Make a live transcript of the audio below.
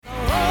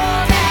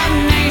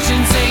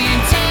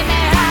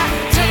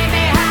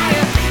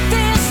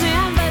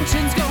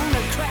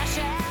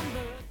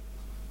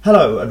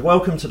Hello and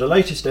welcome to the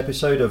latest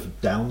episode of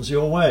Downs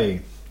Your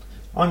Way.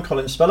 I'm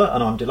Colin Speller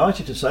and I'm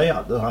delighted to say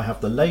that I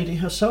have the lady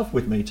herself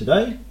with me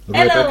today,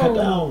 Rebecca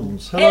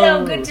Downs.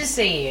 Hello, good to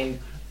see you.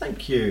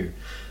 Thank you.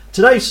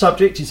 Today's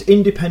subject is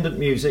independent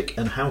music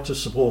and how to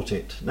support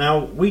it.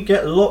 Now, we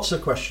get lots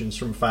of questions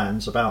from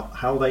fans about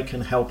how they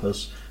can help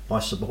us by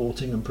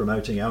supporting and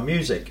promoting our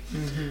music.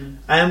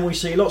 And we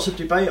see lots of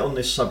debate on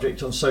this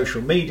subject on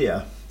social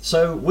media.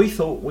 So we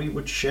thought we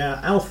would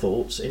share our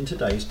thoughts in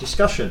today's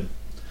discussion.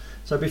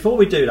 So before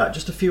we do that,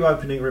 just a few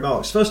opening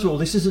remarks. First of all,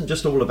 this isn't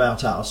just all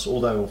about us,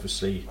 although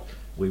obviously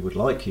we would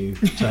like you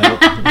to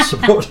help and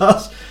support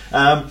us.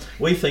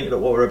 We think that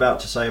what we're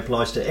about to say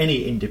applies to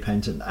any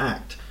independent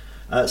act.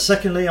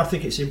 Secondly, I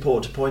think it's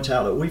important to point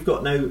out that we've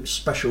got no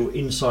special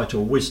insight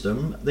or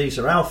wisdom. These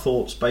are our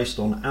thoughts based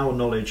on our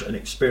knowledge and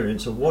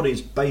experience of what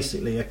is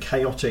basically a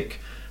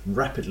chaotic,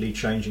 rapidly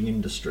changing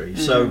industry.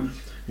 So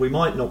we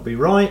might not be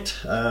right,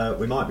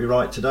 we might be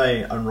right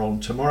today and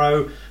wrong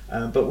tomorrow,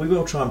 but we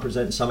will try and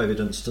present some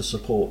evidence to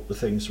support the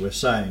things we're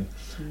saying.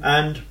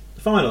 And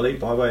finally,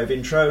 by way of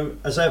intro,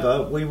 as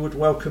ever, we would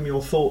welcome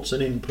your thoughts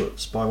and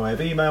inputs by way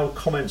of email,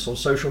 comments on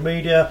social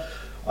media,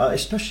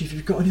 especially if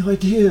you've got any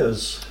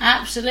ideas.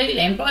 Absolutely.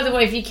 And by the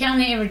way, if you can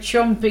hear a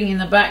chomping in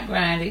the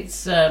background,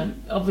 it's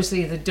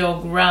obviously the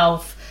dog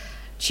Ralph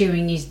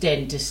chewing his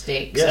dentist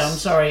stick. Yes. So I'm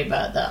sorry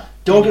about that.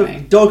 Dog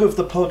Anyway. of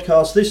the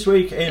podcast this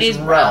week is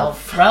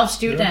Ralph. Ralph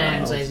Stewart Yeah,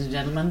 Downs, Ralph. ladies and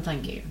gentlemen.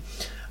 Thank you.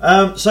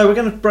 So we're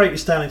going to break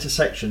this down into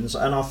sections,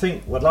 and I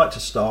think we'd like to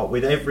start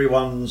with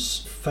everyone's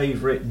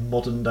favourite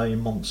modern day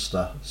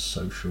monster,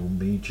 social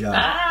media.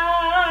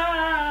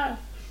 Ah!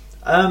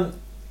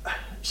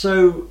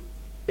 So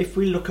if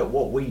we look at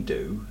what we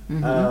do,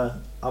 I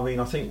mean,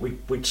 I think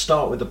we'd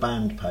start with the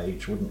band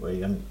page, wouldn't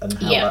we, and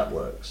how Yeah. that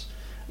works.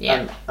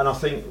 Yeah. And I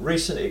think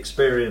recent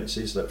experience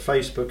is that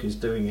Facebook is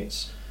doing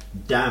its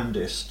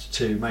damnedest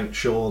to make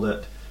sure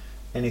that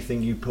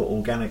anything you put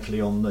organically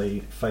on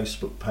the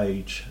Facebook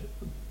page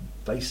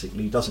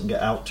basically doesn't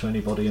get out to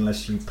anybody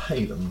unless you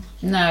pay them.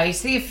 No,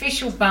 it's the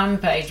official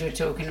band page we're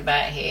talking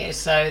about here,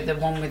 so the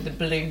one with the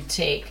blue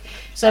tick.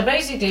 So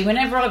basically,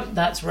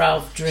 that's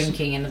Ralph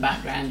drinking in the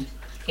background.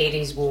 It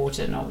is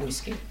water, not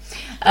whiskey.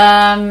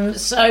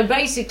 So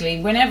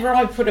basically, whenever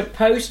I put a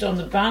post on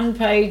the band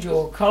page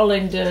or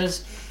Colin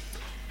does...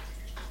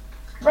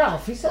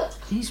 Ralph,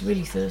 he's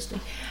really thirsty.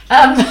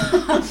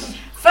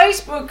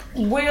 Facebook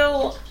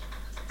will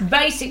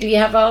basically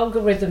have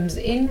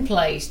algorithms in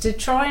place to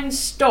try and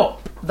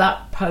stop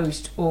that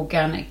post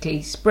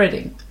organically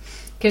spreading,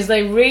 because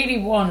they really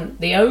want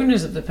the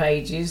owners of the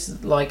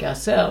pages, like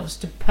ourselves,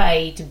 to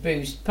pay to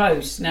boost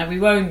posts. Now, we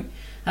won't,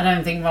 I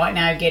don't think right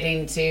now, get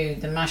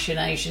into the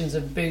machinations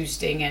of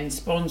boosting and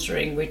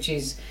sponsoring, which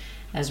is,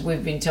 as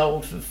we've been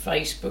told, for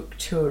Facebook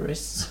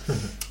tourists.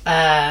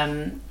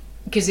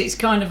 Because it's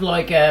kind of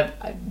like I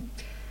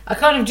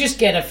kind of just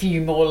get a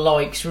few more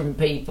likes from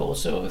people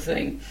sort of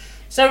thing.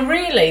 So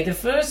really, the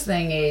first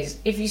thing is,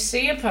 if you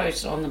see a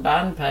post on the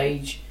band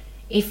page,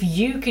 if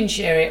you can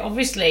share it,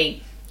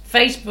 obviously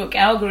Facebook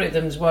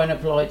algorithms won't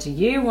apply to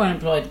you, won't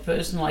apply to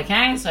personal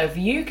accounts, so if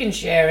you can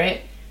share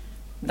it,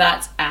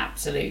 that's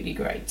absolutely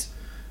great.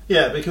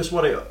 Yeah, because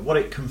what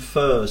it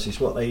confers is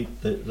what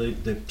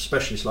the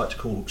specialists like to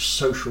call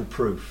social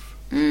proof.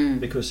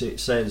 Because it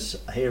says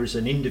here is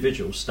an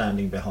individual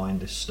standing behind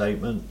this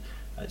statement.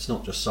 It's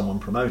not just someone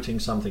promoting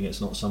something,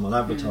 it's not someone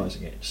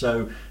advertising it.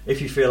 So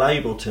if you feel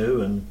able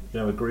to and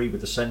agree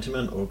with the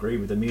sentiment or agree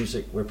with the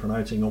music we're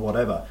promoting or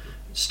whatever,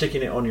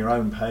 sticking it on your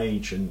own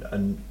page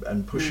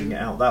and pushing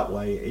it out that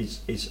way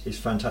is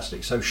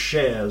fantastic. So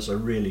shares are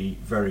really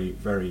very,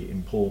 very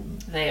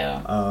important. They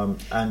are.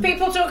 And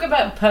people talk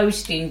about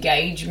post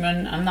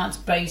engagement, and that's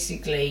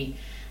basically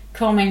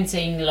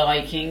commenting,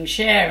 liking,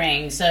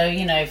 sharing. So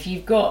if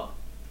you've got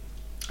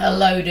a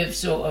load of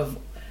sort of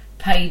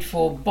paid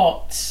for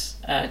bots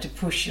to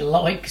push your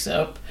likes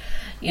up,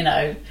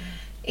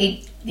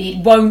 it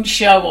won't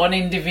show on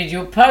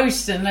individual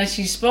posts unless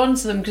you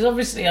sponsor them, because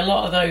obviously a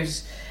lot of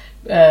those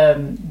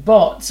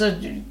bots are,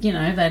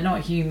 they're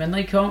not human,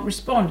 they can't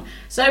respond.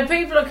 So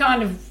people are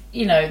kind of,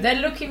 they're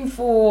looking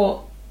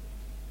for,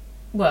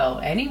 well,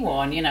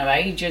 anyone,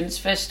 agents,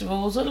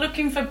 festivals are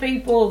looking for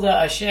people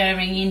that are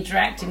sharing,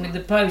 interacting with the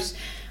posts.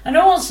 And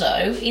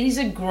also, it is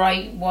a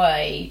great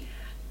way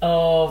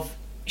of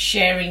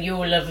sharing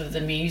your love of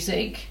the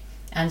music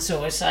and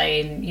sort of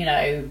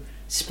saying,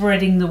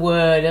 spreading the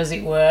word, as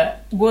it were.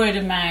 Word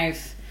of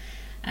mouth,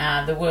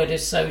 the word of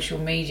social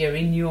media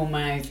in your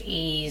mouth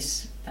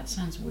is... That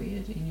sounds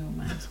weird, in your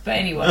mouth. But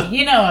anyway,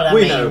 you know what I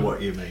mean. We know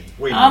what you mean.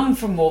 I'm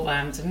from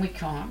Wolverhampton. We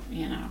can't,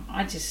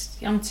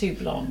 I'm too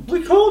blonde.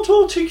 We can't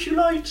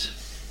articulate.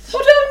 I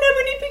don't know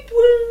any big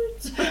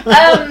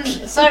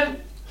words. So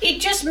it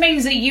just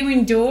means that you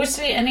endorse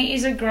it, and it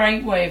is a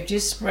great way of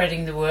just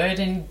spreading the word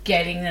and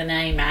getting the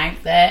name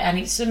out there. And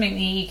it's something that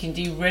you can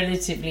do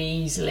relatively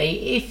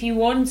easily if you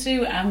want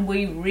to, and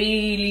we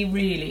really,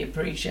 really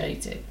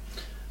appreciate it.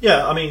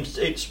 Yeah, I mean,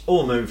 it's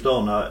all moved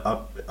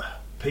on.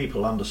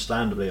 People,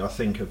 understandably, I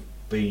think, have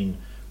been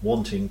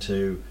wanting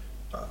to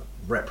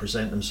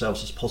represent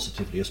themselves as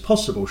positively as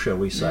possible, shall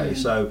we say.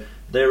 So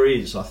there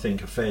is, I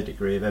think, a fair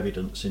degree of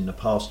evidence in the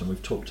past, and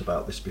we've talked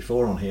about this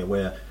before on here,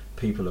 where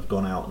people have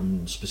gone out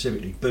and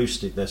specifically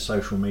boosted their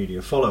social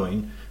media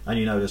following,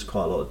 and there's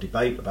quite a lot of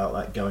debate about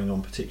that going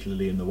on,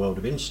 particularly in the world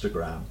of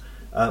Instagram.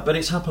 But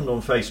it's happened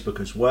on Facebook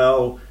as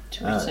well.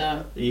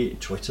 Twitter.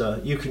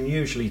 You can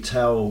usually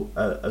tell,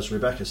 as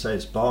Rebecca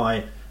says,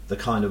 by the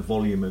kind of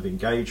volume of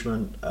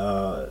engagement.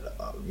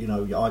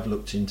 I've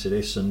looked into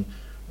this, and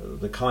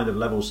the kind of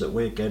levels that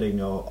we're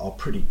getting are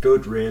pretty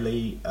good,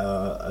 really,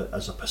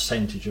 as a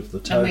percentage of the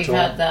total. And we've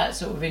had that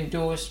sort of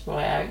endorsed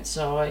by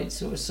outside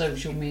sort of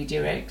social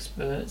media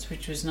experts,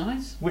 which was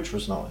nice.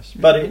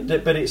 But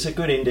it's a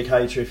good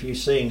indicator if you're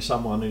seeing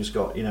someone who's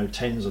got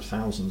tens of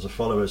thousands of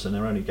followers and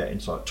they're only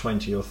getting like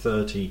 20 or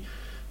 30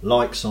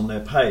 likes on their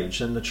page,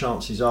 then the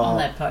chances are on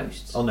their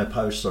posts.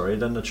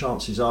 Then the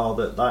chances are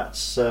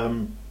that's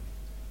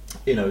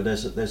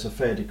there's a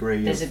fair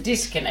degree. There's a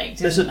disconnect.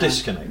 There's a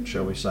disconnect,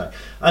 shall we say?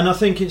 And I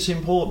think it's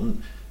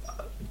important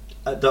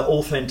that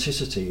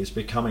authenticity is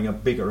becoming a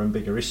bigger and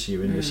bigger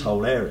issue in this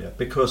whole area.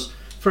 Because,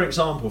 for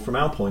example, from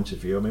our point of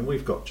view,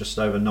 we've got just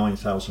over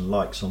 9,000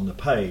 likes on the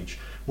page.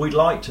 We'd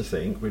like to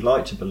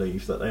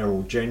believe that they're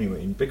all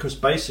genuine, because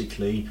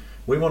basically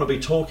we want to be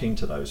talking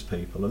to those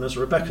people. And as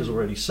Rebecca's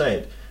already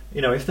said,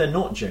 if they're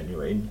not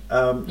genuine,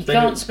 you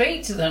can't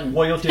speak to them.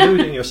 Well, you're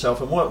deluding yourself,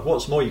 and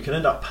what's more, you can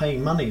end up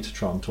paying money to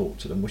try and talk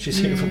to them, which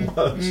is even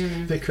worse,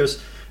 because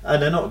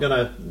they're not going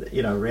to,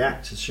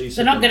 react as she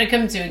said. They're not going to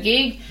come to a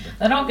gig.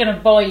 They're not going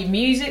to buy your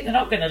music. They're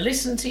not going to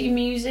listen to your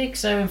music.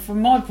 So,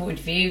 from my point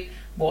of view,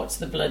 what's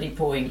the bloody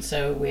point?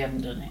 So we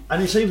haven't done it.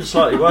 And it's even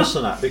slightly worse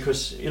than that,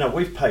 because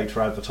we've paid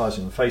for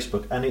advertising on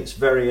Facebook, and it's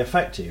very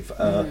effective.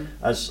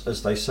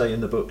 As they say in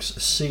the books,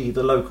 see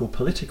the local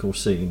political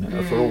scene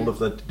for all of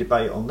the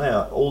debate on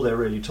there. All they're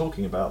really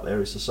talking about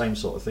there is the same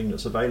sort of thing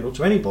that's available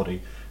to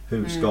anybody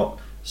who's got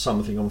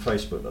something on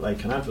Facebook that they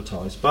can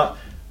advertise. But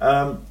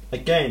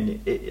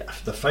again,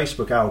 the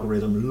Facebook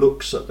algorithm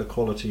looks at the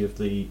quality of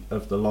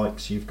the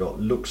likes you've got,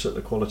 looks at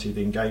the quality of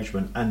the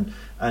engagement,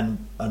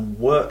 and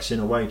works in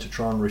a way to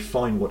try and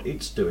refine what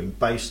it's doing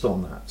based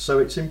on that. So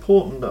it's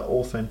important that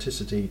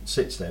authenticity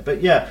sits there.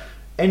 But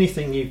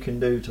anything you can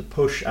do to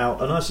push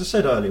out, and as I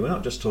said earlier, we're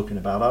not just talking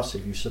about us.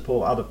 If you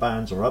support other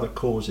bands or other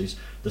causes,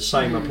 the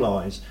same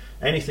applies.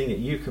 Anything that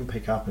you can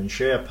pick up and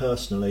share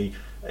personally,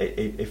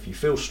 if you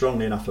feel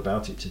strongly enough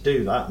about it to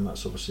do that, and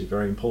that's obviously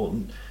very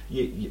important,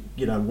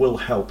 will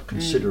help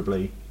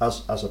considerably,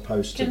 as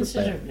opposed to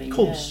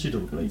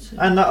considerably.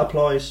 And that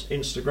applies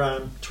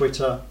Instagram,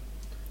 Twitter,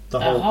 the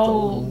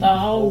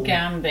whole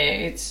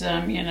gambit. It's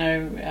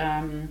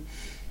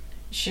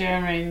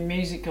sharing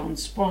music on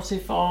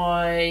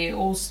Spotify,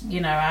 also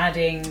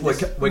adding.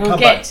 We'll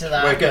get to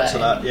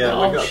that.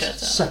 Yeah, we've got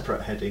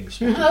separate headings.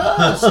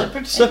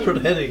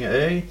 Separate heading,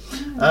 eh?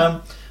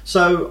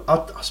 So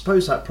I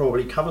suppose that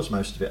probably covers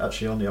most of it,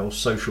 actually, on the old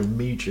social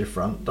media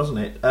front, doesn't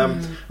it?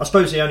 I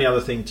suppose the only other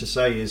thing to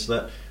say is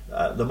that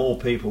the more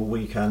people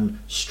we can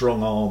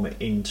strong arm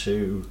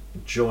into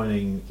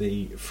joining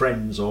the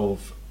Friends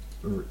of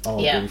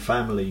the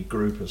family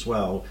group as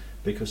well,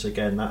 because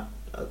again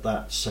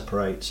that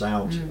separates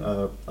out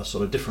a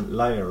sort of different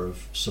layer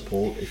of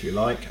support, if you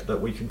like, that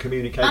we can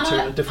communicate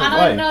to in a different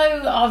way. I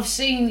know I've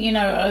seen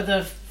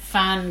other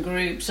fan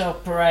groups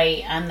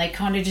operate, and they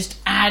kind of just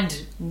add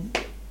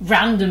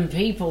random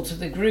people to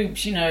the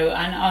groups, and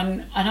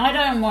I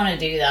don't want to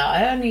do that.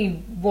 I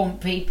only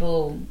want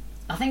people.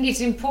 I think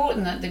it's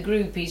important that the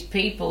group is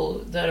people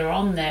that are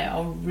on there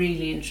are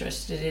really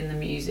interested in the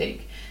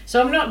music. So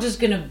I'm not just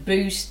going to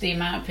boost the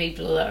amount of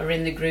people that are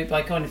in the group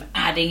by kind of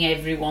adding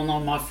everyone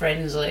on my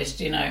friends list,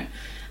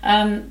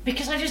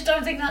 because I just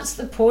don't think that's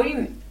the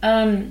point.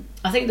 I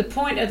think the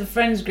point of the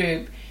friends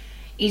group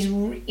is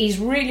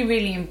really,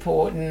 really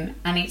important,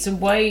 and it's a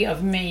way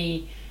of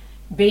me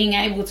being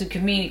able to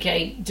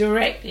communicate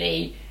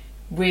directly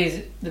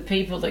with the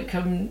people that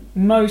come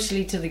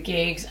mostly to the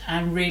gigs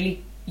and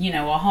really,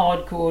 are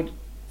hardcore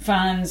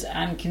fans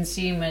and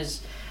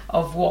consumers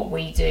of what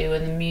we do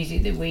and the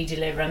music that we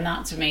deliver, and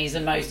that to me is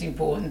the most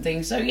important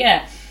thing. So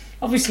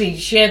obviously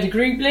share the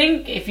group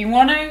link if you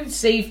want to,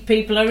 see if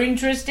people are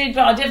interested,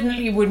 but I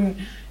definitely wouldn't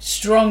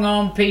strong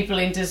arm people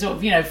into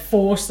sort of,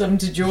 force them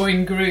to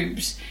join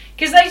groups,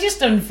 because they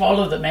just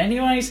unfollow them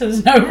anyway, so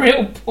there's no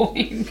real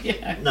point.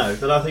 No,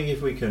 but I think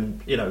if we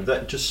can,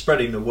 that just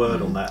spreading the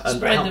word on that, and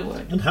spread the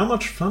word, and how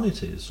much fun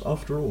it is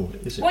after all,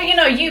 is it? Well,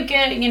 you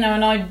get,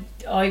 and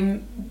I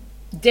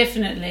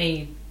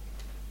definitely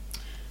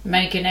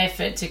make an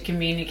effort to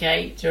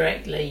communicate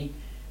directly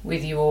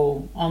with you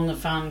all on the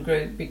fan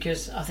group,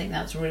 because I think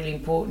that's really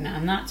important,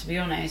 and that, to be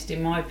honest,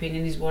 in my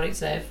opinion, is what it's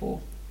there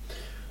for.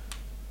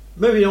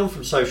 Moving on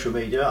from social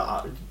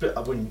media,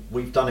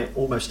 we've done it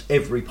almost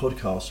every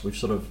podcast. We've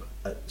sort of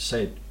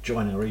said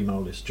join our email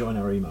list,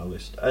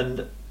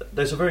 and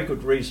there's a very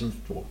good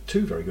reason, or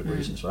two very good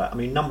reasons for that. I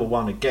mean, number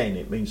one, again,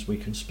 it means we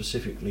can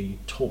specifically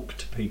talk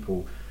to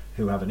people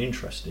who have an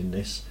interest in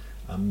this,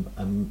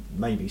 and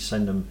maybe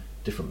send them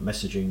different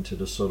messaging to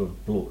the sort of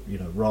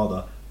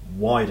rather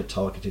wider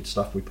targeted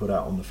stuff we put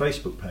out on the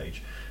Facebook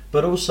page.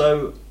 But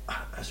also,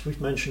 as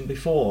we've mentioned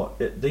before,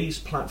 these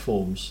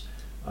platforms,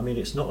 I mean,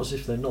 it's not as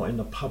if they're not in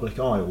the public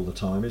eye all the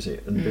time, is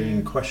it? And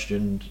being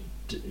questioned,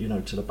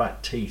 to the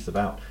back teeth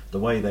about the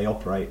way they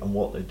operate and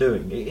what they're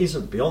doing. It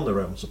isn't beyond the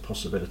realms of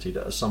possibility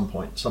that at some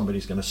point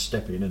somebody's going to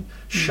step in and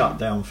shut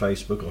down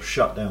Facebook or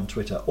shut down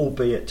Twitter,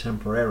 albeit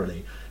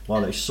temporarily,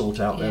 while they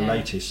sort out their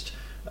latest,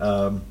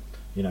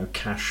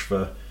 cash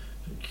for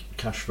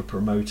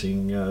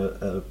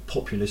promoting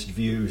populist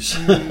views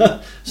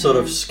sort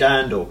of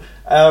scandal.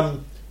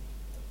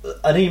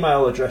 An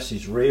email address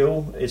is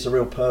real. It's a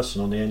real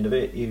person on the end of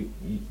it.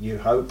 You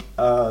hope.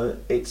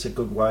 It's a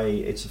good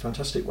way. It's a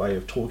fantastic way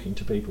of talking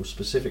to people.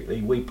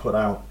 Specifically, we put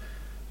out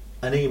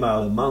an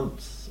email a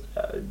month.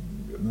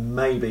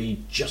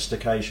 Maybe just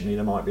occasionally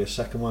there might be a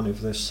second one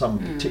if there's some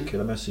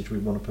particular message we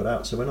want to put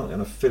out. So we're not going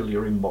to fill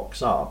your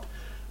inbox up.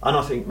 And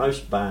I think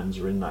most bands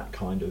are in that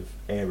kind of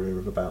area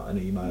of about an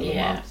email a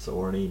month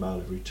or an email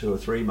every 2 or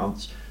 3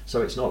 months.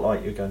 So it's not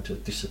like you're going to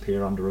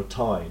disappear under a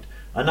tide.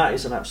 And that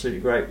is an absolutely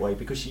great way,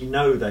 because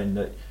then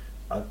that,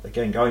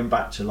 again, going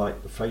back to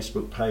like the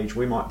Facebook page,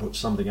 we might put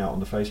something out on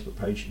the Facebook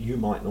page, you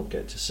might not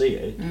get to see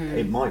it.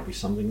 It might be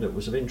something that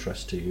was of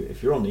interest to you.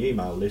 If you're on the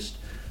email list,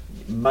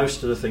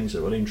 most of the things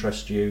that will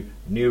interest you,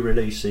 new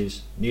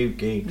releases, new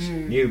gigs,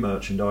 new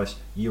merchandise,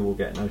 you will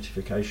get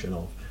notification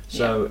of.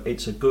 So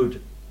it's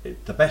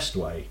the best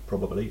way,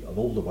 probably, of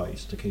all the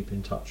ways to keep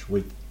in touch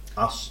with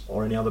us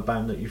or any other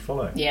band that you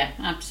follow. Yeah,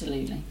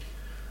 absolutely.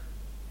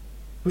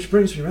 Which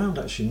brings me round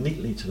actually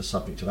neatly to the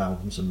subject of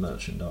albums and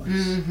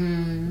merchandise.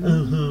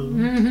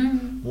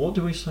 What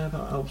do we say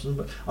about albums and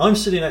merchandise? I'm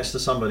sitting next to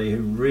somebody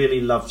who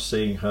really loves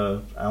seeing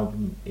her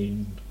album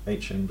in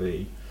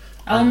HMV.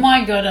 Oh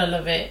my God, I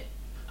love it.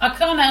 I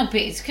can't help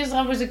it. It's because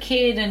I was a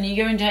kid and you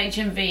go into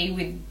HMV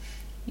with,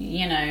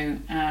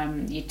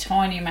 your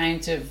tiny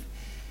amount of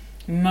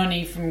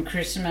money from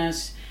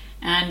Christmas,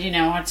 and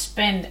I'd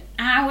spend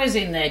hours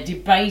in there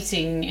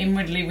debating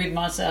inwardly with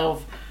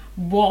myself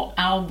what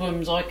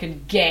albums I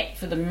could get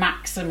for the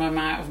maximum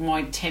out of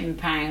my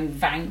 £10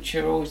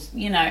 voucher, or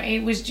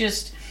it was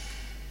just,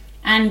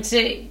 and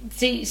to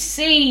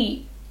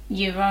see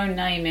your own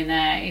name in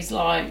there is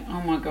like,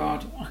 oh my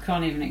God, I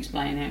can't even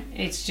explain it.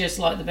 It's just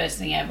like the best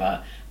thing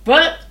ever.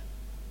 But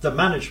the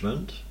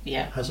management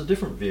has a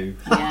different view.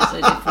 Yeah, it's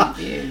a different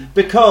view.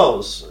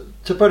 Because,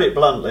 to put it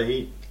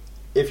bluntly,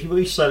 if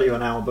we sell you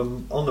an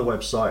album on the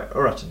website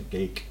or at a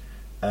gig,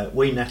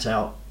 we net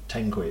out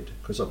 10 quid,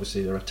 because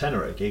obviously they're a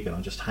tenner at a gig and I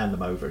just hand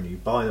them over and you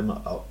buy them.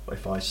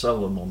 If I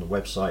sell them on the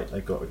website,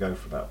 they've got to go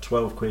for about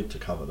 12 quid to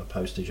cover the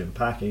postage and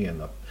packing and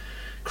the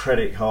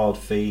credit card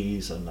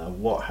fees and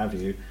what have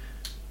you,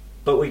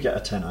 but we get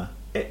a tenner.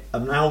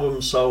 An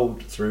album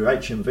sold through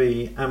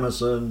HMV,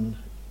 Amazon,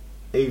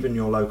 even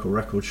your local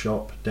record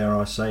shop, dare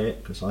I say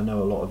it, because I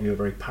know a lot of you are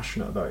very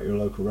passionate about your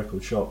local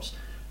record shops,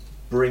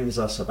 brings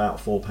us about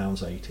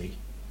 £4.80.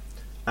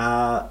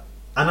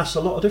 And that's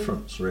a lot of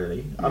difference,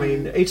 really. I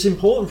mean, it's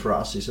important for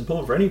us, it's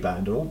important for any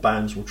band, and all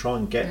bands will try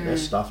and get their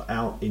stuff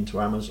out into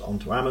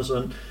onto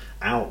Amazon,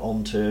 out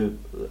onto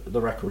the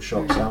record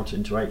shops, out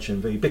into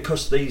HMV,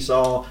 because these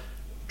are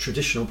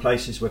traditional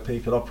places where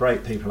people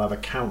operate, people have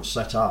accounts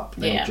set up,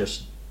 they'll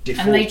just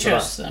default and they to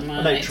trust that. them,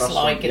 and they it's trust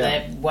like them,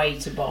 their way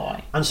to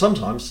buy. And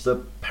sometimes the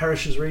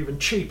parishes are even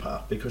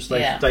cheaper, because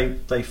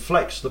they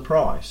flex the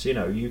price.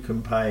 You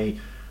can pay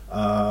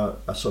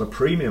a sort of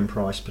premium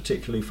price,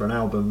 particularly for an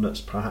album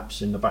that's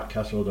perhaps in the back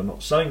catalogue and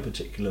not selling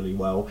particularly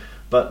well,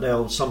 but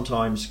they'll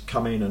sometimes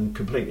come in and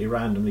completely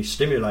randomly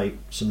stimulate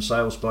some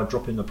sales by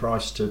dropping the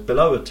price to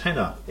below a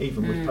tenner,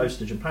 even with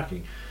postage and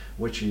packing,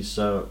 which is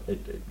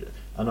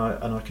and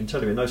I can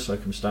tell you in those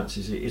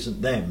circumstances it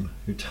isn't them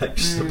who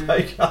takes the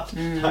pay cut.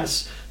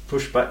 That's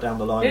pushed back down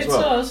the line as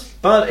well. Us.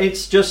 But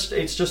it's just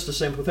a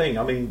simple thing.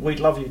 I mean,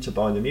 we'd love you to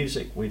buy the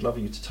music, we'd love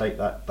you to take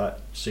that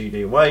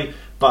CD away,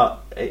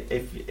 but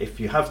if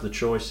you have the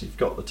choice, you've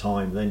got the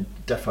time, then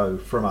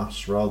defo from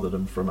us rather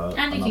than from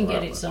and you can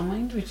get it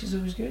signed, which is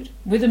always good,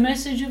 with a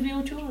message of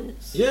your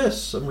choice.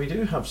 Yes, and we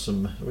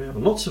have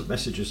lots of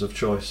messages of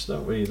choice,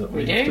 don't we? That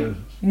we have do.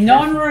 to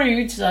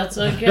Non-rude, that's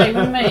okay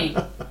with me.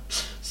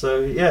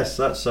 So yes,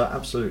 that's an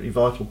absolutely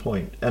vital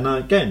point. And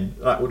again,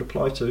 that would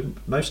apply to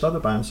most other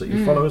bands that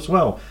you follow as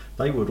well.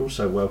 They would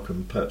also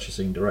welcome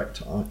purchasing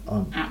direct,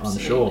 I'm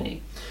sure.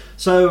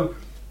 So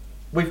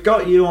we've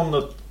got you on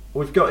the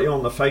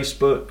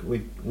Facebook.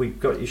 We've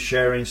got you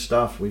sharing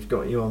stuff. We've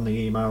got you on the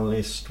email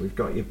list. We've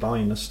got you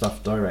buying the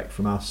stuff direct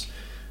from us.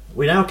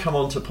 We now come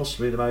on to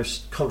possibly the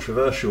most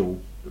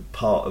controversial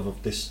part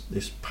of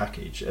this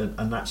package,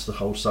 and that's the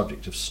whole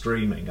subject of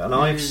streaming. And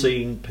I've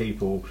seen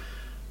people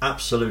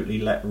absolutely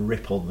let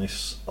rip on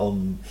this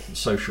on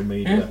social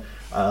media,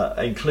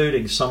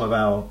 including some of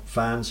our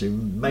fans who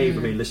may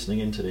even be listening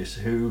into this,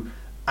 who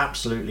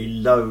absolutely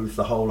loathe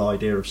the whole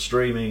idea of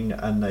streaming,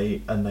 and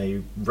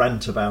they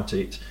rant about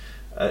it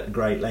at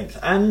great length,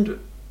 and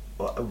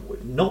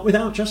not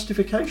without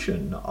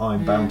justification,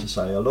 I'm bound to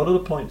say. A lot of the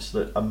points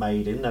that are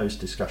made in those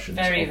discussions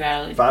very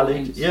are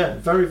valid points. Yeah,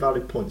 very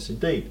valid points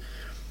indeed.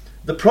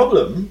 The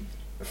problem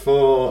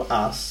for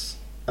us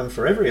and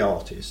for every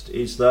artist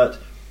is that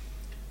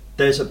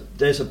there's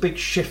a big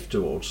shift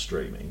towards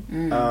streaming,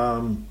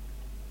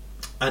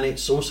 and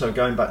it's also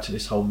going back to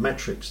this whole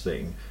metrics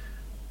thing.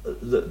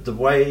 The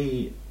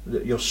way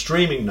that your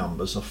streaming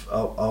numbers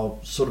are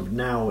sort of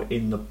now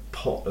in the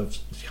pot of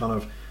kind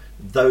of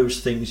those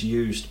things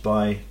used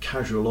by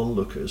casual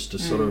onlookers to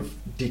sort of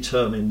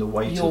determine the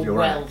weight of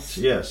your act.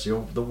 Yes,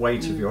 the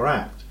weight of your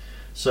act.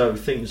 So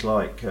things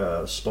like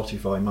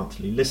Spotify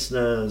monthly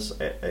listeners,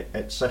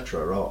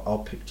 etc., are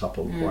picked up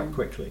on quite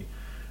quickly.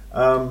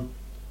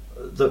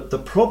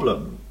 The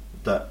problem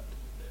that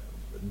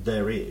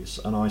there is,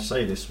 and I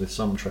say this with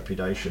some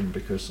trepidation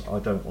because I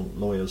don't want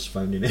lawyers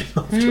phoning in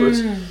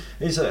afterwards,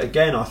 is that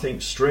again I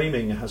think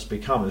streaming has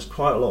become, there's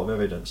quite a lot of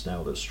evidence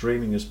now that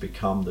streaming has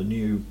become the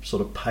new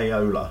sort of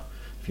payola.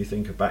 If you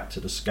think back to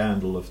the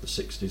scandal of the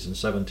 60s and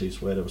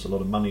 70s where there was a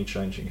lot of money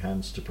changing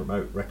hands to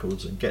promote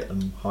records and get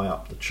them high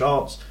up the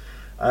charts,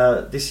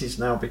 this has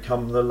now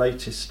become the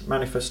latest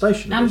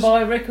manifestation of and this.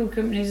 by record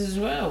companies as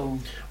well.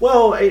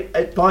 Well,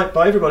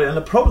 by everybody, and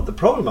the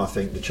problem I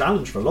think, the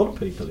challenge for a lot of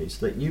people is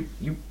that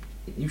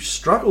you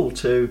struggle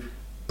to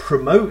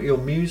promote your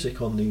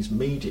music on these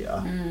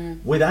media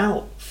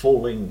without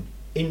falling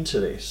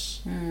into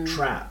this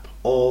trap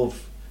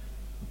of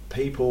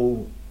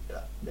people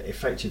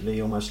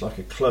effectively almost like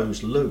a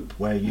closed loop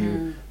where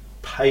you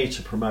pay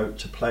to promote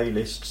to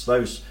playlists.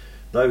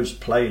 Those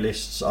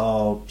playlists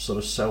are sort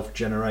of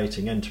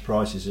self-generating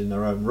enterprises in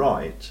their own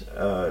right,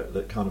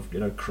 that kind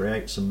of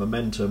create some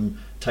momentum,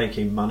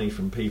 taking money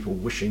from people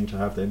wishing to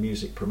have their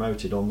music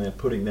promoted on there,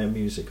 putting their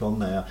music on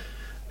there,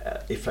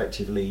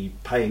 effectively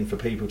paying for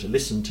people to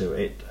listen to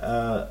it,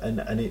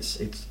 and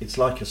it's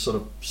like a sort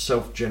of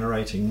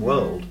self-generating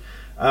world.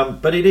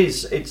 But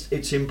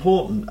it's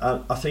important.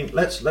 I think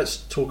let's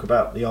talk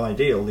about the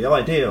ideal. The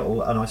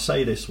ideal, and I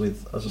say this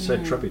with, as I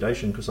said,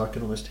 trepidation, because I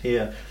can almost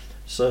hear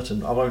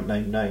certain, I won't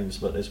name names,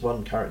 but there's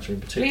one character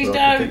in particular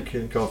I can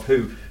think of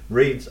who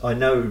reads, I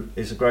know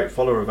is a great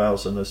follower of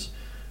ours and has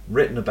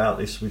written about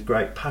this with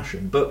great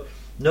passion. But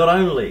not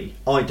only,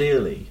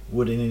 ideally,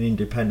 would an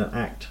independent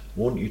act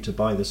want you to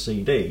buy the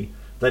CD,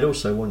 they'd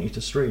also want you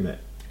to stream it.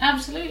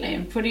 Absolutely,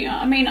 and putting.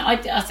 I mean,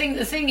 I think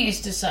the thing is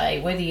to say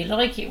whether you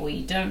like it or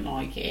you don't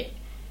like it,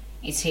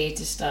 it's here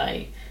to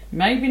stay.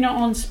 Maybe not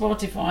on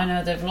Spotify. I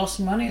know they've lost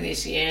money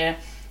this year.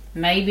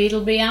 Maybe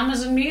it'll be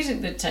Amazon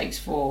Music that takes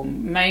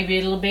form. Maybe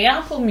it'll be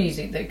Apple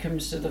Music that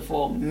comes to the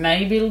fore.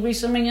 Maybe it'll be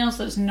something else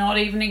that's not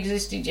even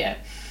existed yet.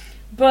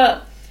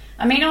 But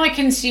I mean, I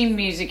consume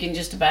music in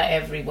just about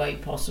every way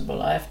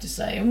possible, I have to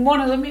say, and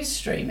one of them is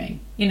streaming,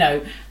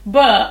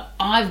 but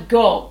I've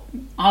got,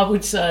 I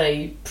would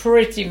say,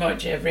 pretty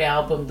much every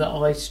album that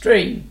I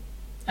stream,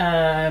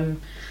 and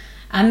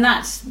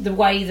that's the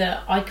way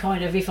that I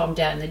kind of, if I'm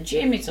down the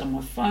gym, it's on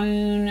my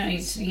phone,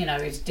 it's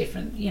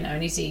different,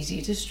 and it's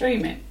easier to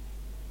stream it.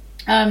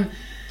 I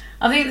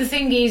think the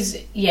thing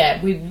is,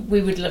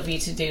 we would love you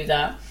to do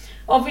that.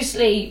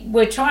 Obviously,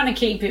 we're trying to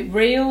keep it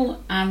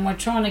real, and we're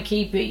trying to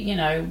keep it,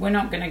 we're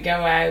not going to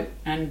go out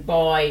and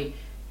buy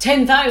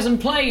 10,000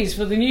 plays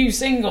for the new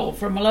single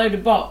from a load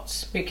of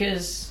bots,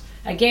 because,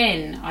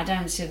 again, I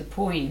don't see the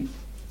point,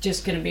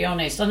 just going to be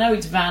honest. I know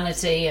it's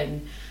vanity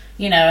and,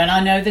 and I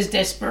know there's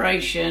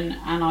desperation,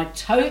 and I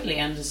totally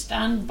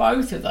understand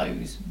both of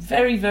those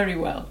very, very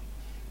well,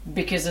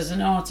 because as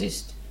an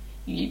artist,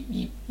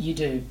 you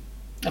do.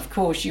 Of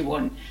course you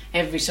want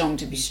every song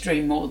to be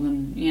streamed more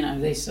than,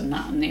 this and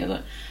that and the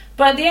other.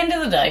 But at the end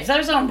of the day, if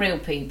those aren't real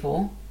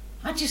people,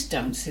 I just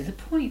don't see the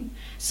point.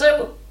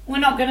 So we're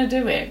not going to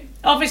do it.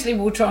 Obviously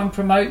we'll try and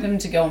promote them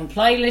to go on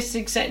playlists,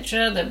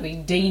 etc., that we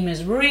deem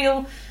as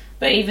real.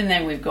 But even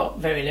then we've got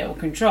very little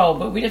control.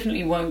 But we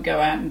definitely won't go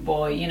out and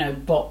buy,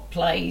 bot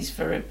plays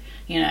for,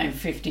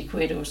 50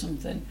 quid or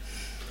something.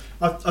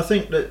 I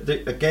think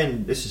that,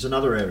 again, this is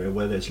another area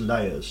where there's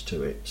layers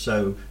to it.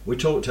 So we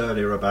talked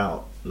earlier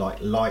about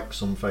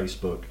likes on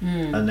Facebook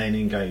and then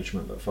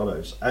engagement that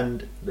follows,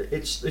 and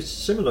it's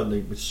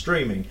similarly with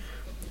streaming.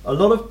 A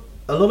lot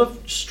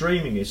of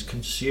streaming is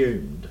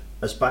consumed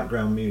as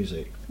background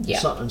music. Yeah.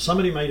 And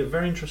somebody made a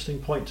very interesting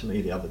point to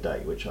me the other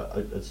day, which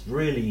has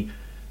really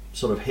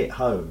sort of hit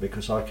home,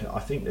 because I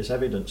think there's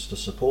evidence to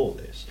support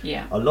this.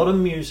 Yeah. A lot of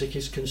music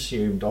is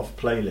consumed off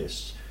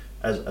playlists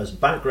as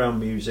background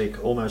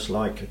music, almost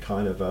like a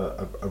kind of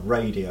a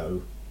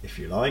radio, if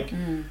you like.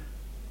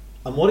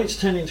 And what it's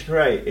tending to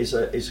create is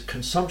a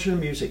consumption of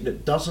music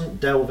that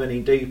doesn't delve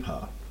any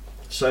deeper.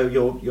 So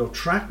your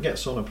track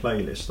gets on a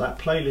playlist. That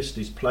playlist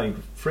is played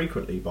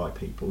frequently by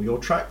people. Your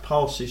track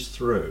passes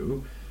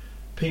through.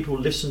 People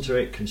listen to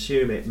it,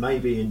 consume it,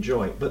 maybe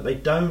enjoy it, but they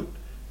don't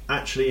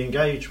actually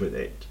engage with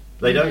it.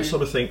 They don't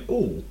sort of think,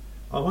 oh,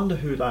 I wonder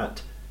who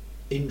that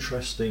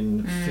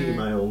interesting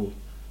female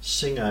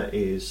singer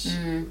is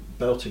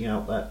belting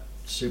out that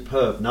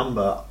superb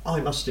number. I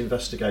must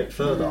investigate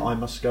further. I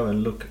must go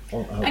and look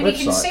on her website. And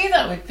you can see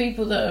that with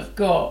people that have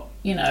got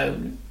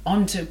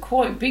onto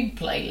quite big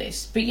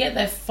playlists, but yet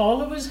their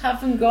followers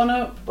haven't gone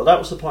up. But that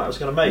was the point I was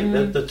going to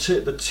make.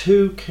 The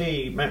two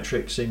key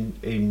metrics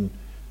in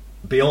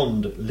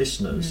beyond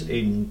listeners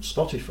in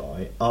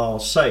Spotify are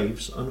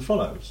saves and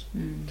follows.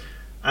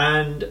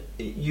 And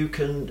you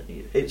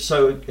can,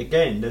 so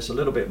again, there's a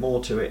little bit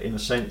more to it in a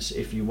sense.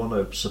 If you want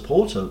to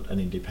support an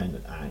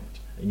independent act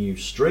and you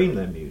stream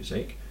their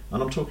music,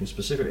 and I'm talking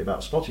specifically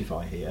about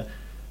Spotify here,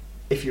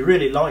 if you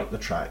really like the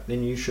track,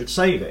 then you should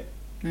save it,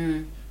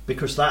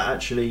 because that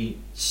actually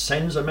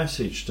sends a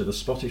message to the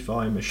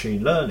Spotify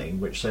machine learning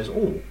which says,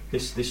 oh,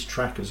 this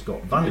track has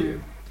got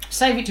value.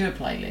 Save it to a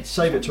playlist.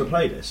 Save it to a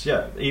playlist,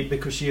 yeah,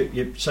 because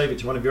you save it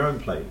to one of your own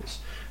playlists.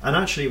 And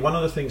actually, one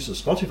of the things that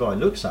Spotify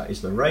looks at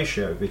is the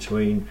ratio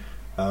between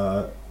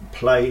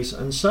plays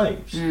and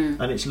saves,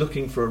 and it's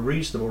looking for a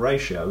reasonable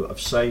ratio of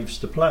saves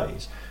to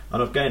plays.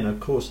 And again, of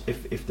course,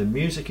 if the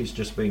music is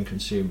just being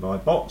consumed by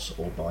bots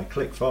or by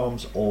click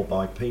farms or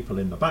by people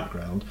in the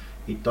background,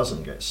 it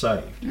doesn't get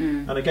saved.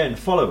 And again,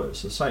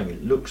 followers, the same.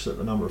 It looks at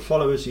the number of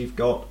followers you've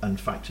got and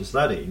factors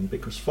that in,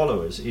 because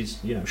followers is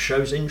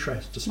shows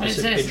interest, a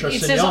specific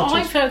interest in the artist.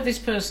 I've heard this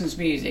person's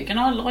music and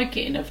I like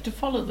it enough to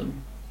follow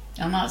them.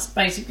 And that's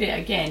basically,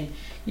 again,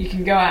 you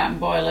can go out and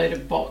buy a load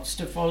of bots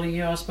to follow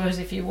you, I suppose,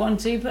 if you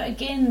want to. But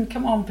again,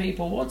 come on,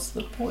 people, what's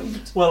the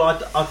point? Well,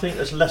 I think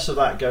there's less of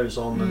that goes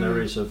on than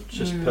there is of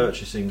just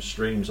purchasing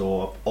streams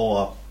or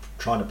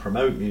trying to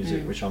promote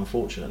music, which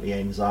unfortunately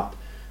ends up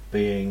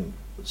being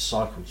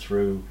cycled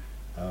through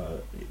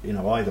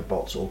either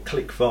bots or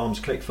click farms.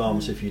 Click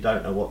farms, if you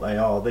don't know what they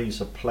are, these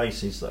are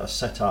places that are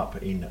set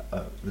up in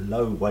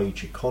low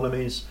wage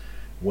economies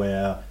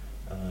where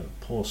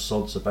poor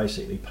sods are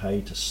basically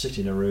paid to sit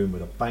in a room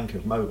with a bank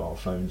of mobile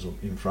phones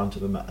in front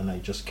of them, and they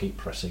just keep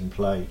pressing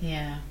play.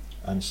 Yeah.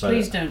 And so,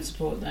 please don't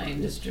support that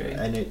industry.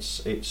 And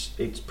it's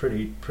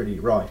pretty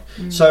right.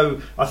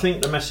 So I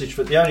think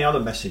the only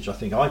other message I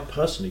think I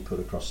personally put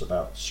across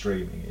about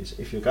streaming is,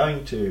 if you're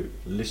going to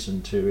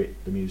listen to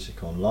the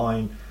music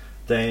online,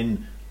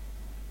 then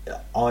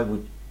I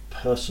would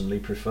personally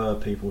prefer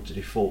people to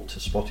default to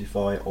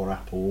Spotify or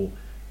Apple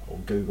or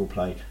Google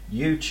Play.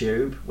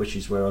 YouTube, which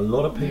is where a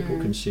lot of people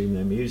consume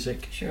their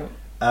music,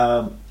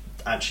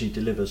 actually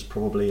delivers,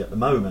 probably at the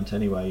moment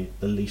anyway,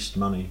 the least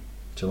money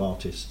to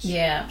artists.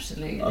 Yeah,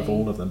 absolutely. Of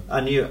all of them,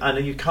 and you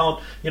can't.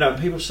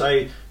 People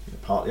say,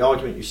 part of the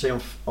argument you see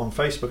on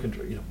Facebook, and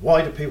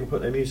why do people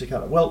put their music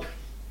out? Well,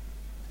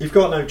 you've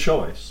got no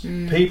choice.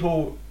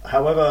 People,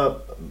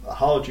 however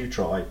hard you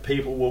try,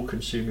 people will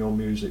consume your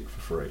music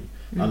for free,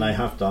 and they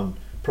have done.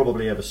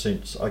 Probably ever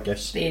since, I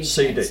guess, the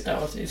CD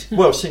started.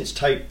 Well, since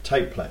tape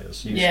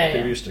players.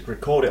 People used to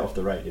record it off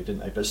the radio, didn't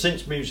they? But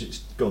since music's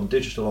gone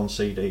digital on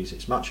CDs,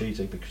 it's much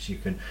easier, because you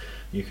can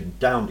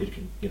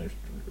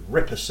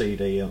rip a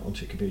CD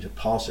onto your computer,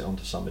 pass it on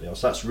to somebody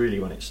else. That's really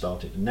when it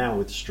started. And now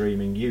with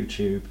streaming,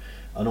 YouTube,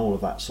 and all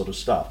of that sort of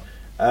stuff.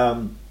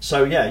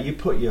 So yeah, you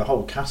put your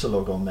whole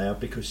catalogue on there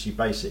because you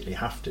basically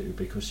have to,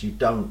 because you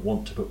don't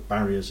want to put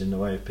barriers in the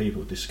way of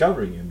people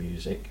discovering your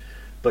music.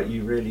 But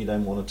you really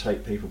then want to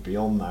take people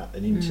beyond that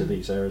and into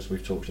these areas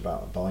we've talked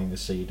about, buying the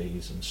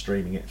CDs and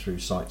streaming it through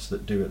sites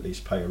that do at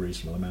least pay a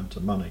reasonable amount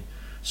of money.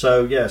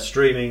 So yeah,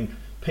 streaming,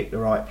 pick the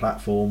right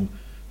platform,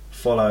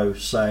 follow,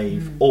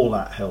 save, all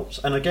that helps.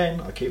 And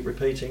again, I keep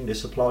repeating,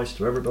 this applies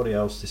to everybody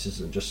else. This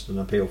isn't just an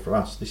appeal for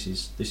us. This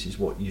is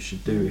what you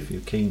should do if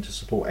you're keen to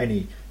support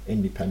any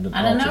independent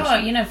artist. And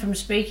I know, from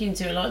speaking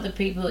to a lot of the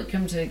people that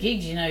come to the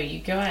gigs, you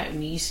go out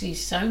and you see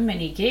so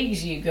many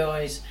gigs, you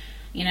guys,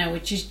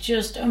 which is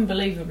just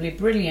unbelievably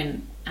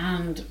brilliant.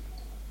 And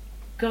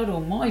God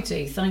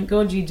almighty, thank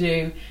God you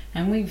do,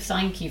 and we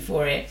thank you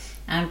for it.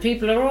 And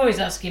people are always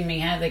asking me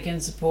how they can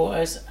support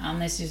us,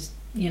 and this is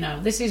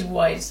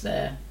why it's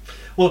there.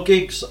 Well,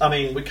 gigs,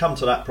 we come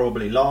to that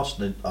probably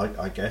last,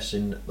 I guess,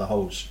 in the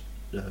whole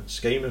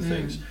scheme of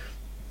things.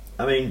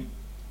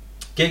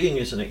 Gigging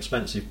is an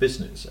expensive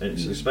business.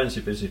 It's an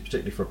expensive business,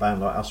 particularly for a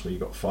band like us, where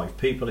you've got 5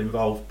 people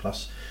involved,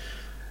 plus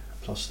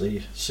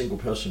the single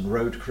person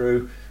road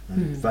crew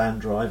and van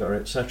driver,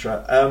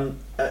 etc.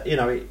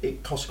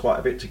 It costs quite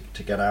a bit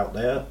to get out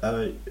there.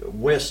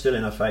 We're still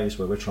in a phase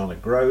where we're trying to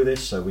grow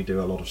this, so we do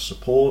a lot of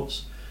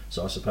supports.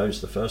 So I suppose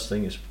the first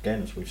thing is,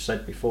 again, as we've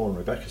said before, and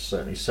Rebecca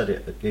certainly said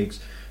it at gigs,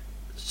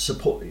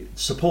 supporting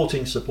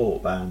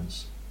support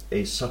bands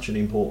is such an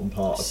important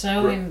part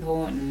of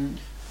important.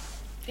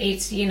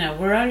 It's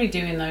we're only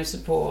doing those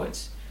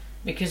supports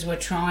because we're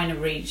trying to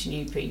reach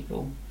new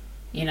people.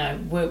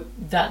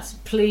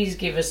 Please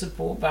give a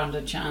support band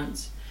a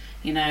chance.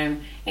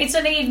 It's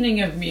an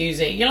evening of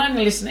music. You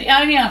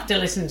only have to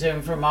listen to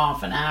them for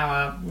half an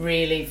hour,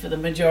 really, for the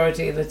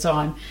majority of the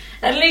time.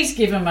 At least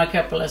give them a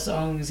couple of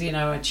songs,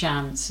 a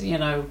chance,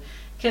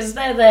 because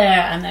they're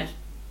there, and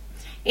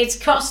it's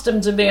cost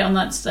them to be on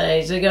that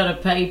stage. They got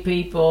to pay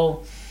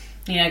people,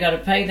 got to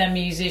pay their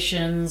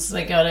musicians.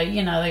 They got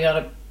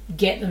to,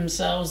 get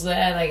themselves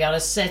there. They got to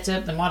set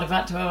up. They might have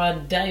had to have a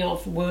day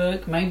off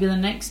work, maybe the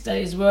next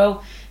day as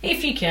well.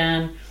 If you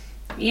can,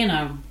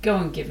 go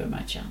and give them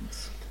a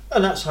chance.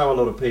 And that's how a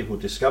lot of people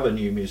discover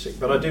new music.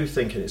 But I do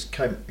think it's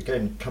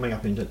again coming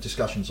up into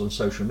discussions on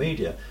social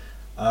media.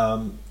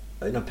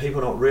 People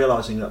not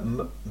realising that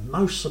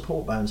most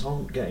support bands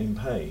aren't getting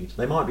paid.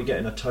 They might be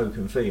getting a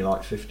token fee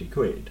like 50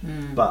 quid,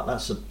 but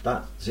that's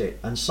it.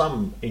 And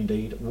some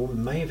indeed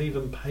may have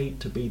even paid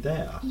to be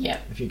there. Yeah.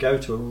 If you go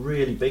to a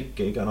really big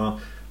gig, and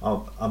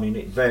I mean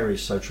it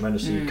varies so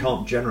tremendously. You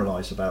can't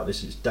generalise about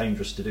this. It's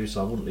dangerous to do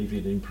so. I wouldn't leave you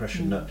the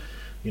impression that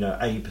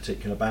a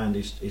particular band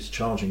is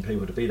charging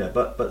people to be there,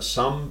 but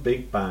some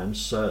big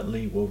bands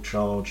certainly will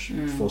charge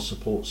for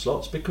support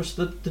slots because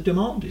the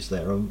demand is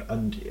there, and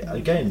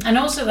again, and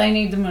also they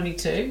need the money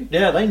too.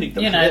 Yeah, they need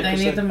the money. They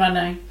need the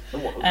money,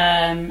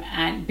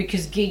 and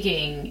because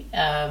gigging,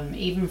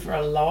 even for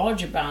a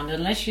larger band,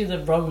 unless you're the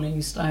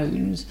Rolling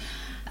Stones,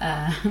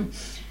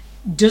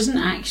 doesn't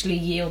actually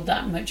yield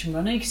that much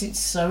money because it's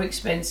so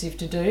expensive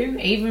to do.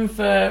 Even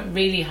for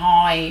really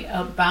high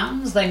up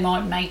bands, they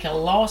might make a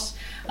loss,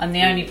 and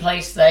the only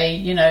place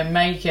they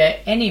make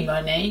any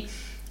money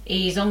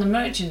is on the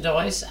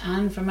merchandise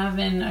and from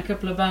having a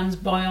couple of bands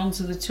buy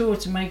onto the tour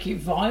to make it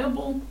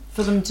viable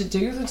for them to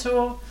do the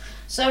tour.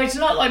 So it's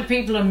not like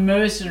people are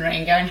mercenary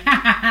and going, ha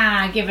ha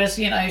ha, give us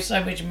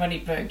so much money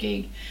per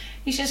gig.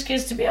 It's just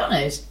because, to be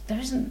honest, there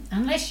isn't,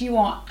 unless you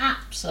are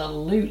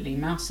absolutely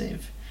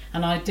massive,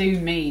 and I do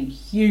mean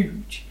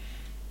huge,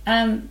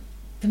 the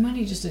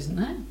money just isn't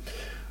there.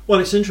 Well,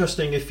 it's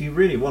interesting if you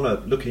really want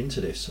to look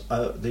into this.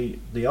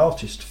 The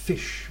artist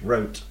Fish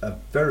wrote a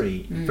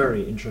very,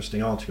 very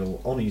interesting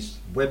article on his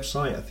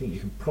website. I think you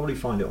can probably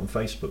find it on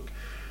Facebook.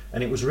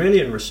 And it was really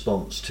in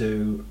response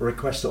to a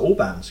request that all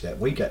bands get.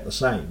 We get the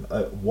same.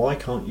 Why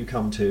can't you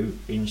come to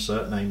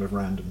insert name of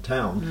random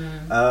town,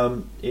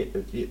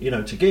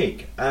 to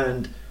gig?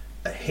 And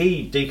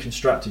he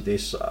deconstructed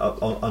this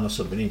on a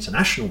sort of an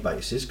international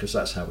basis because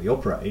that's how he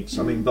operates.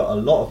 I mean, but a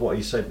lot of what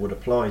he said would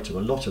apply to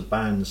a lot of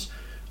bands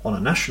on a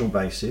national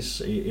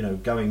basis.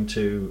 Going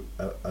to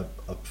a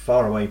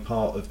faraway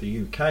part of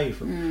the UK,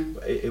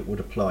 it would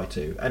apply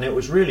to. And it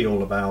was really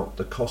all about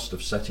the cost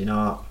of setting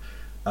up,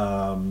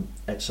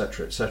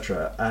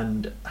 etc.,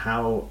 and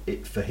how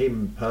it, for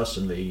him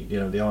personally,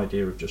 the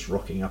idea of just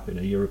rocking up in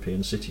a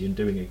European city and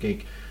doing a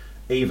gig,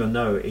 even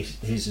though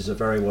his is a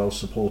very well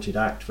supported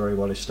act, very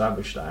well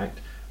established act,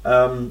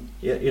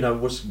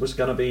 was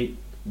going to be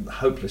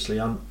hopelessly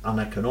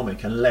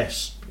uneconomic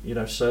unless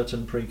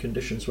certain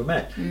preconditions were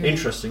met.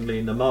 Interestingly,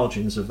 in the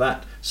margins of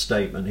that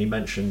statement, he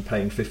mentioned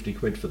paying 50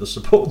 quid for the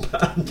support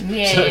band.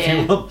 If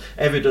you want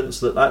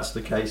evidence that that's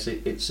the case,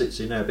 it sits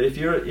in there. But if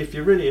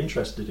you're really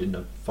interested in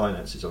the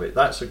finances of it,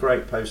 that's a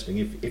great posting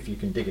if you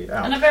can dig it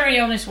out. And a very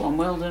honest one.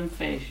 Well done,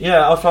 Fish.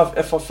 Yeah,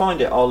 if I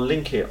find it, I'll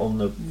link it on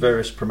the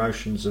various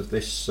promotions of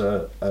this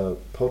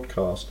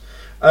podcast.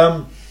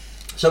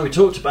 So we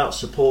talked about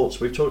supports.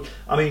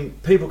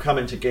 People come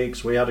into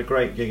gigs. We had a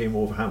great gig in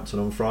Wolverhampton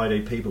on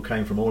Friday. People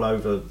came from all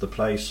over the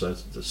place.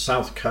 The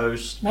South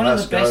Coast, one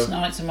Glasgow. Of the best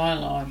nights of my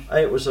life.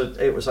 It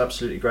was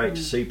absolutely great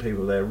to see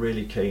people there,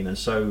 really keen. And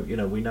so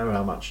we know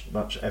how much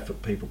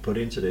effort people put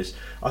into this.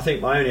 I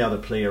think my only other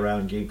plea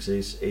around gigs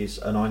is,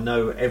 and I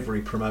know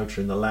every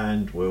promoter in the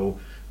land will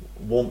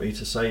want me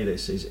to say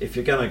this, is if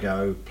you're going to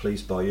go,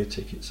 please buy your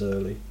tickets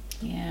early.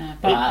 Yeah,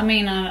 but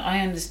I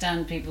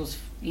understand people's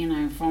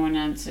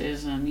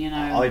finances and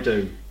I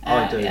do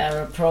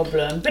are a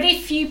problem. But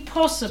if you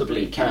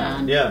possibly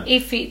can,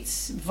 if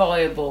it's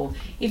viable,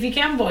 if you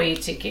can buy your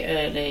ticket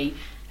early,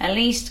 at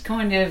least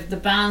kind of the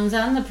bands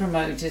and the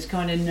promoters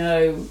kind of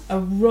know a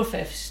rough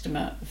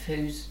estimate of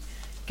who's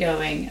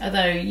going.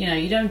 Although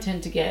you don't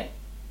tend to get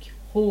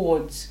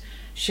hordes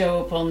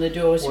show up on the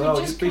door. So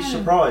well, you'd be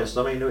surprised.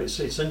 I mean, it's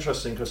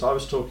interesting because I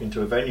was talking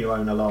to a venue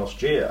owner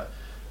last year,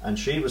 and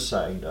she was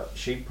saying that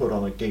she put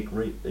on a gig,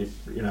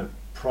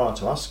 prior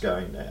to us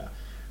going there,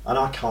 and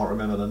I can't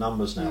remember the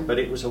numbers now, but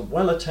it was a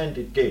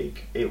well-attended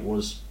gig. It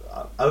was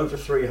over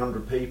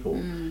 300 people,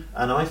 and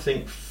I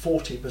think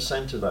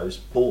 40% of those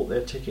bought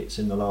their tickets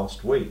in the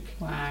last week.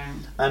 Wow!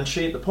 And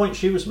the point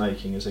she was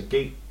making as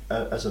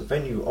a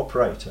venue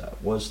operator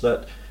was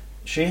that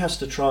she has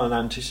to try and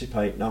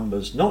anticipate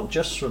numbers, not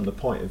just from the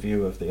point of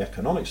view of the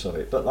economics of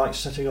it, but like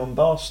setting on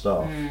bar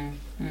staff.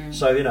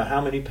 So,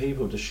 how many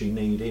people does she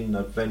need in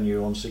the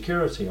venue on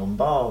security, on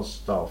bar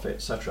staff,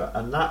 etc.?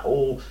 And that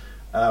all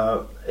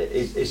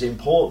is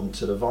important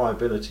to the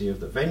viability of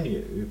the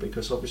venue,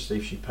 because obviously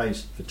if she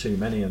pays for too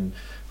many and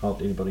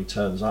hardly anybody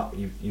turns up,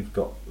 you've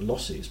got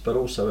losses. But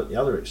also at the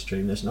other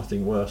extreme, there's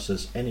nothing worse,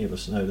 as any of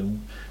us know,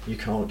 than you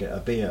can't get a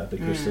beer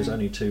because there's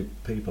only 2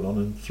 people on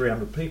and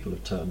 300 people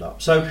have turned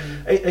up. So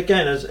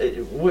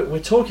we're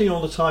talking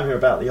all the time here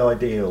about the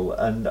ideal,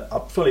 and I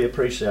fully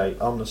appreciate,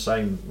 I'm the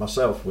same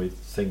myself with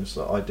things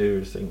that I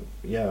do think,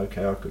 I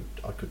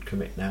could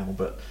commit now,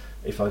 but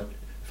if I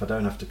if I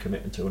don't have to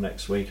commit until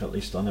next week, at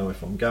least I know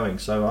if I'm going.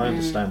 So I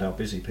understand how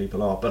busy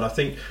people are. But I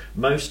think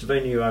most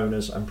venue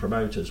owners and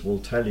promoters will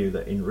tell you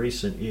that in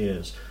recent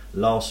years,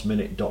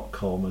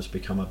 lastminute.com has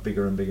become a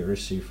bigger and bigger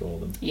issue for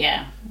them.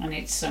 Yeah, and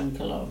it's sunk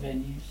a lot of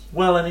venues.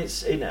 Well, and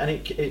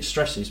it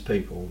stresses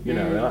people. You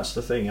know, that's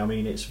the thing. I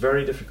mean, it's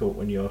very difficult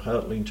when you're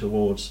hurtling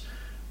towards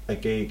a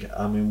gig.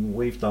 I mean,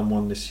 we've done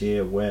one this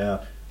year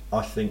where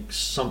I think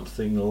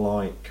something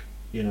like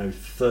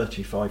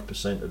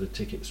 35% of the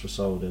tickets were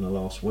sold in the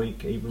last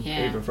week, even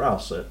for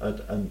us,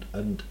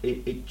 and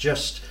it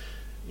just.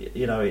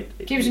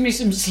 It gives me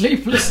some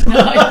sleepless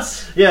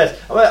nights. Yes,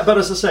 but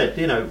as I said,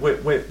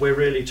 we're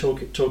really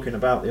talking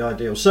about the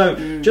ideal.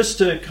 So just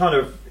to kind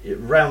of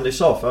round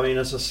this off, I mean,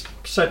 as I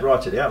said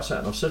right at the outset,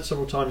 and I've said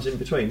several times in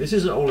between, this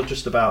isn't all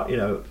just about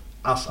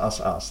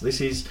us.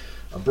 This is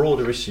a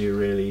broader issue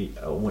really,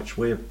 on which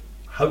we're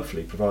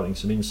hopefully providing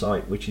some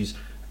insight, which is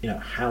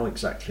how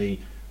exactly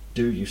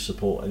do you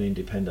support an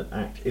independent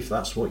act if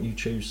that's what you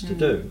choose to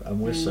do, and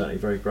we're certainly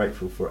very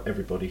grateful for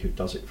everybody who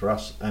does it for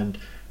us, and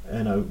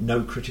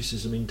no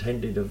criticism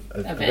intended of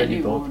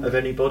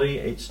anybody.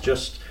 It's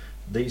just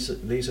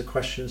these are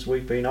questions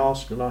we've been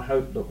asked, and I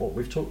hope that what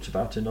we've talked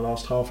about in the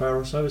last half hour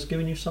or so has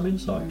given you some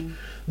insight.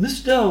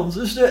 Miss Downs,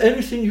 is there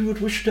anything you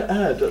would wish to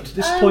add at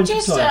this point in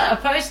time? Just a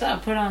post that I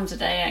put on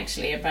today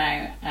actually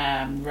about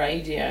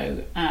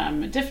radio,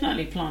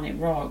 definitely Planet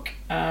Rock.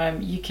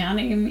 You can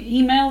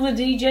email the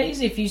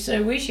DJs if you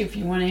so wish, if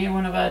you want to hear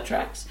one of our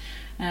tracks.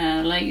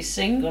 Latest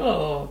single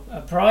or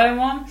a prior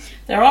one.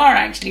 There are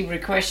actually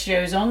request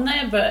shows on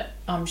there, but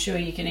I'm sure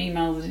you can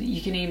email the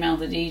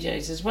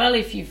DJs as well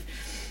if you've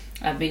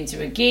been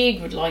to a gig,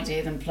 would like to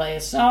hear them play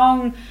a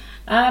song,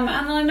 and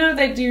I know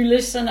they do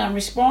listen and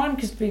respond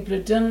because people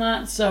have done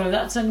that. So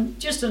that's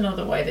just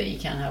another way that you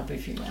can help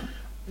if you want.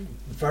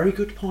 Very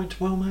good point,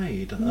 well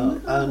made.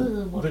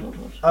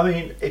 I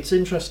mean, it's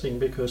interesting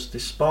because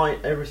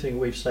despite everything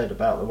we've said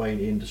about the way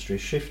the industry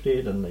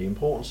shifted and the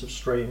importance of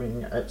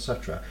streaming,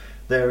 etc.,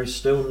 there is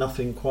still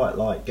nothing quite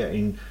like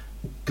getting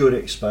good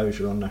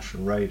exposure on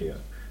national radio.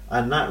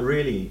 And that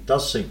really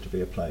does seem to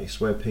be a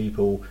place where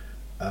people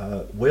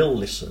will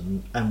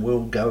listen and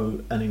will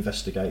go and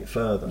investigate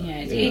further.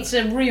 Yeah, it's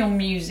a real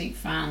music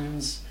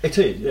fans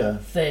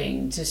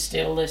thing to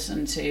still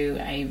listen to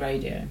a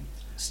radio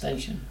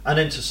station. And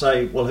then to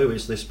say, well, who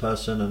is this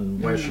person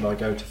and where should I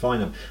go to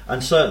find them?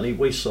 And certainly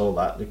we saw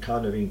that the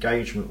kind of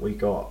engagement we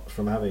got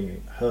from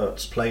having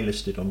Hertz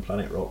playlisted on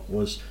Planet Rock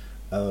was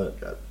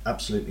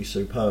absolutely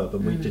superb,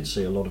 and we did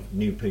see a lot of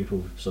new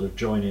people sort of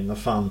join in the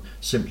fun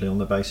simply on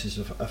the basis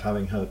of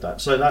having heard that.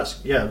 So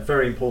that's a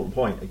very important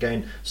point.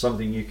 Again,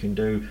 something you can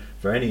do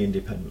for any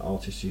independent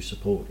artist you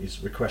support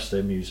is request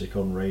their music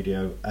on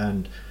radio,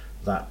 and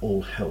that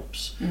all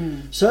helps.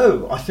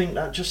 So I think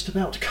that just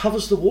about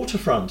covers the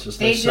waterfront, as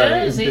they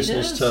say in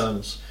business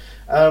terms.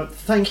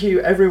 Thank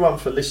you everyone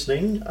for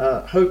listening.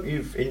 Hope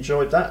you've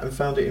enjoyed that and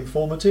found it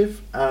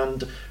informative,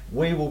 and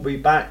we will be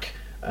back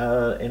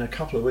in a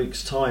couple of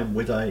weeks' time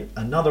with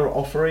another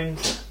offering.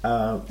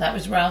 That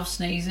was Ralph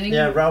sneezing.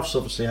 Yeah, Ralph's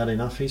obviously had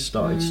enough. He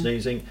started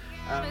sneezing.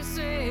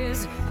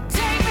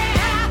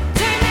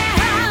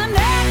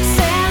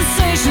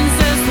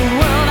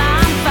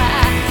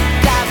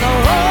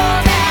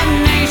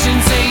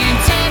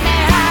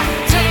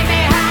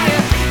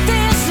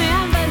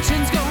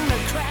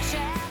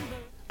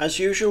 As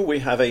usual, we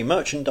have a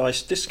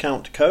merchandise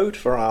discount code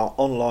for our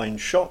online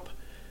shop.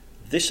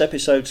 This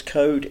episode's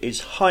code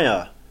is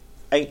HIGHER,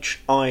 HIGHER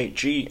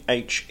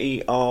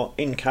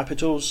in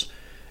capitals.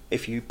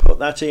 If you put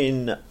that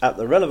in at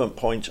the relevant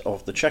point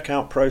of the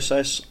checkout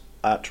process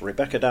at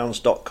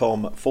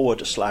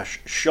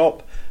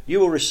RebeccaDowns.com/shop,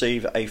 you will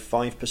receive a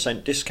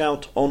 5%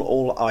 discount on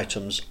all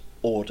items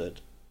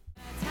ordered.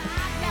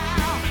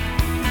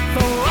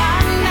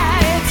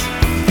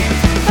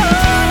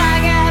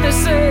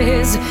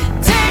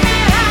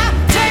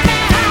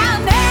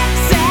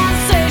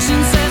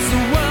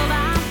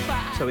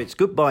 So it's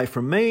goodbye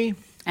from me.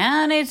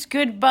 And it's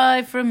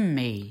goodbye from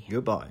me.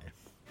 Goodbye.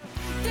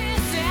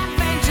 This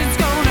invention's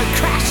gonna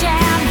crash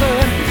and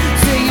burn,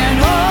 singing,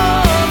 oh.